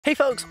Hey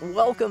folks,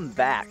 welcome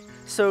back.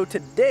 So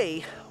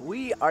today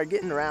we are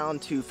getting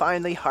around to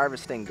finally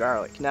harvesting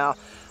garlic. Now,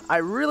 I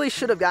really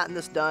should have gotten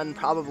this done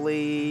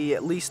probably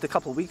at least a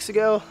couple weeks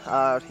ago.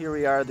 Here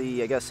we are,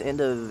 I guess end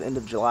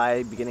of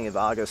July, beginning of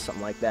August,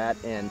 something like that,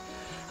 and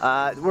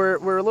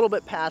we're a little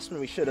bit past when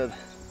we should have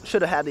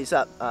had these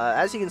up.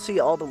 As you can see,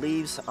 all the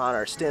leaves on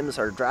our stems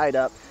are dried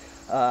up.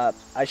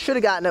 I should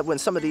have gotten it when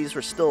some of these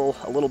were still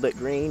a little bit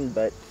green,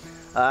 but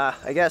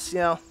I guess, you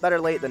know, better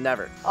late than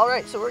never. All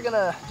right, so we're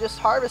gonna just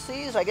harvest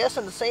these, I guess,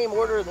 in the same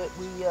order that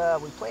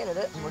we planted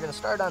it. And we're gonna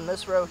start on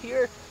this row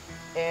here,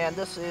 and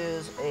this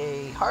is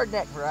a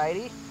hardneck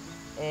variety,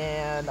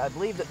 and I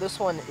believe that this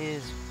one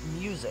is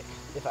Music,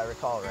 if I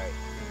recall right.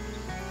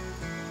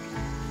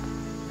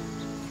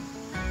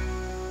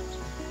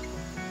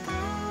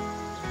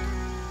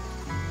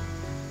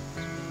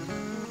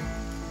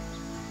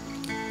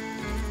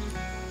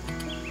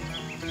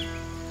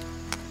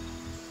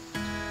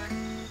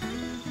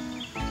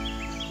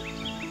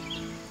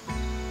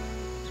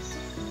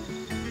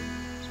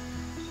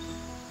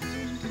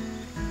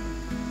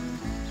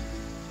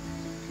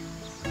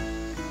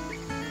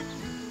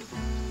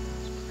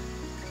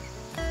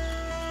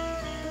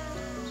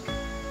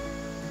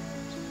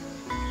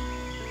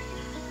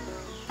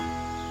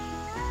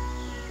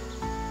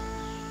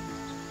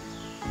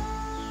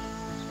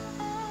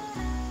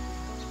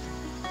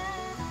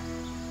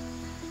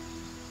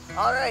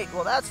 All right,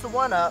 well that's the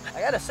one up.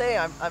 I gotta say,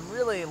 I'm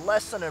really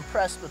less than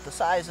impressed with the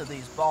size of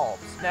these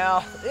bulbs.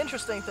 Now, the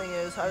interesting thing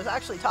is, I was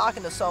actually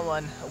talking to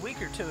someone a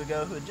week or two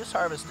ago who had just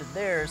harvested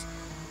theirs,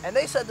 and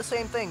they said the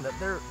same thing, that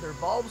their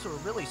bulbs were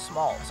really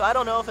small. So I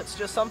don't know if it's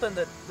just something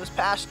that this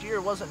past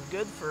year wasn't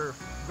good for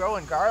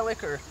growing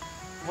garlic, or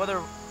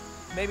whether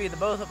maybe the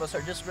both of us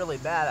are just really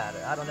bad at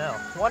it. I don't know,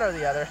 one or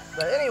the other.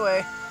 But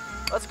anyway,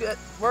 let's get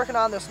working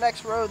on this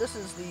next row. This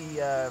is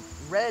the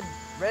red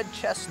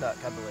chestnut,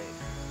 I believe.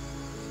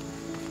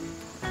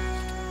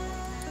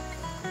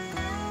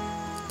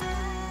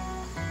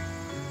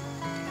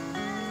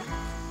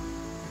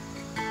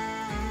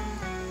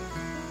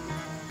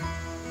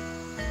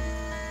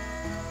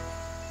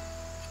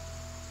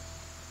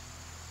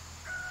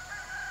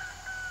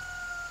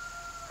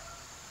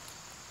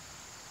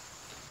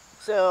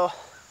 So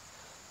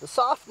the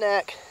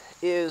Softneck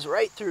is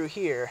right through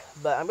here,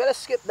 but I'm going to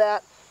skip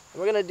that, and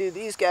we're going to do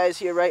these guys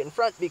here right in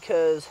front,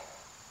 because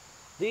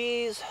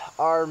these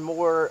are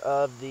more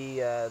of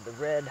the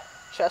red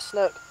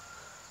Chesnook,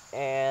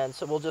 and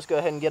so we'll just go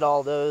ahead and get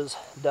all those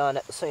done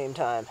at the same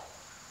time.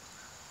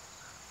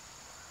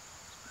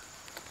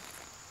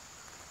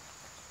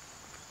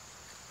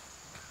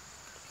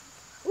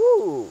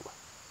 Ooh!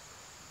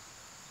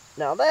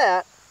 Now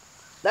that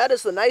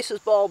is the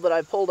nicest bulb that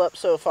I've pulled up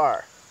so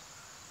far.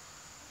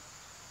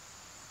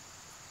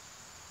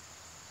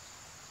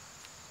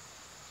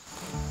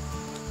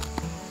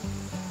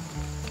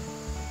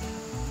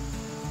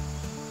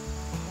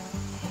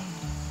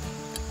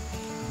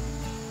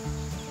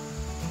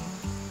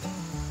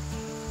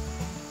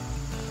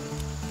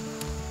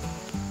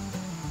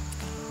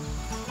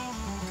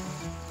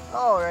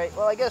 Alright,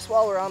 well I guess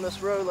while we're on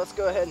this road, let's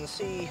go ahead and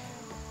see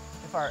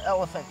if our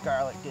elephant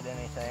garlic did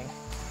anything.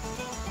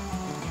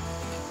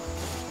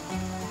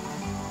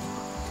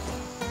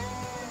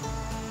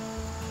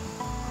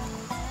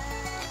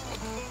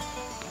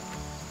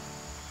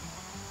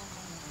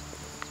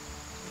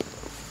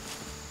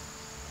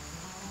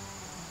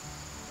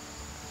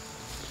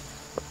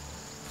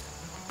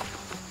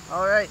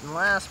 Alright, and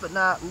last but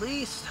not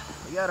least,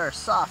 we got our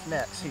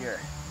Softnecks here.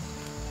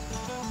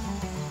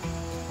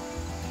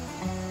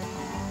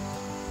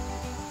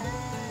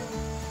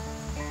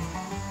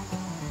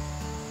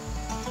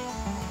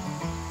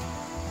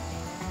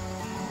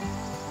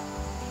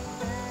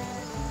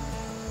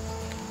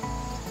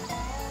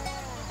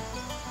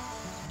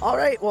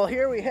 Alright, well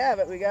here we have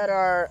it. We got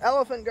our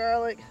elephant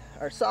garlic,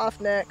 our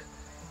Softneck,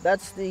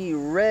 that's the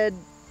red,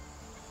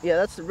 yeah,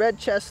 that's the red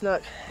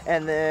Chesnook,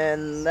 and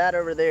then that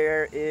over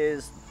there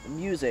is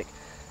Music.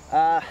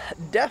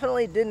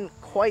 Definitely didn't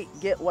quite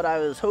get what I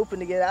was hoping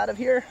to get out of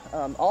here.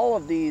 All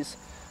of these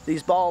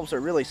bulbs are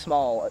really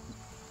small.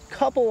 A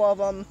couple of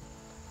them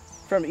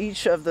from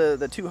each of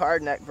the two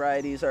hardneck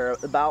varieties are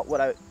about what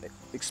I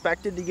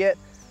expected to get,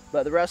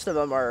 but the rest of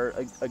them are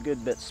a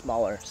good bit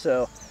smaller.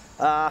 So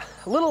a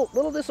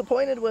little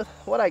disappointed with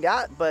what I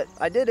got, but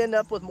I did end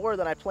up with more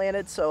than I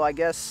planted, so I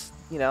guess,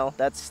 you know,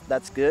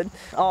 that's good.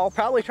 I'll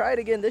probably try it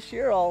again this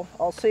year.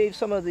 I'll save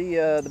some of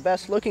the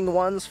best looking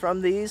ones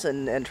from these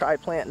and try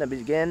planting them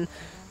again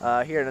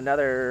here in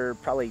another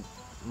probably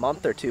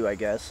month or two, I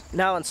guess.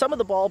 Now, in some of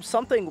the bulbs,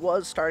 something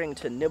was starting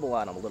to nibble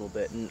on them a little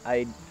bit, and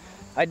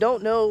I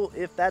don't know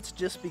if that's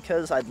just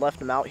because I'd left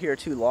them out here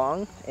too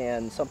long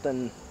and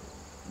something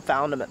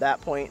found them at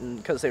that point, and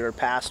because they were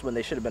past when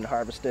they should have been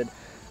harvested.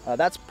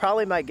 That's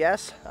probably my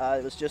guess.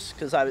 It was just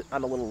because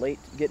I'm a little late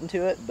getting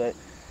to it, but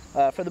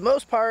for the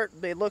most part,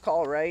 they look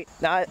all right.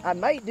 Now, I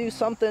might do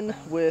something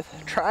with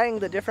trying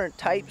the different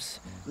types.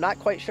 I'm not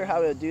quite sure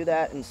how to do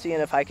that, and seeing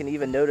if I can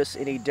even notice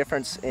any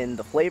difference in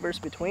the flavors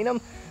between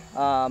them.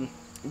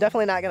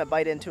 definitely not going to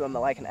bite into them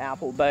like an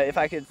apple, but if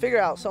I could figure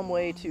out some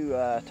way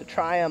to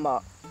try them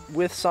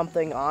with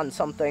something, on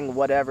something,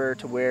 whatever,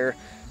 to where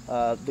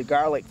the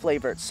garlic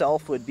flavor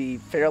itself would be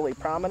fairly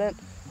prominent,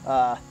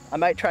 I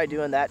might try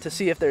doing that to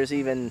see if there's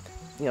even,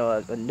 you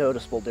know, a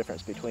noticeable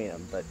difference between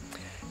them. But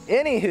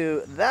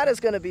anywho, that is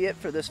going to be it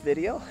for this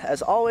video.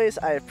 As always,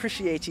 I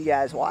appreciate you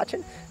guys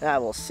watching, and I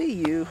will see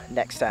you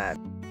next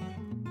time.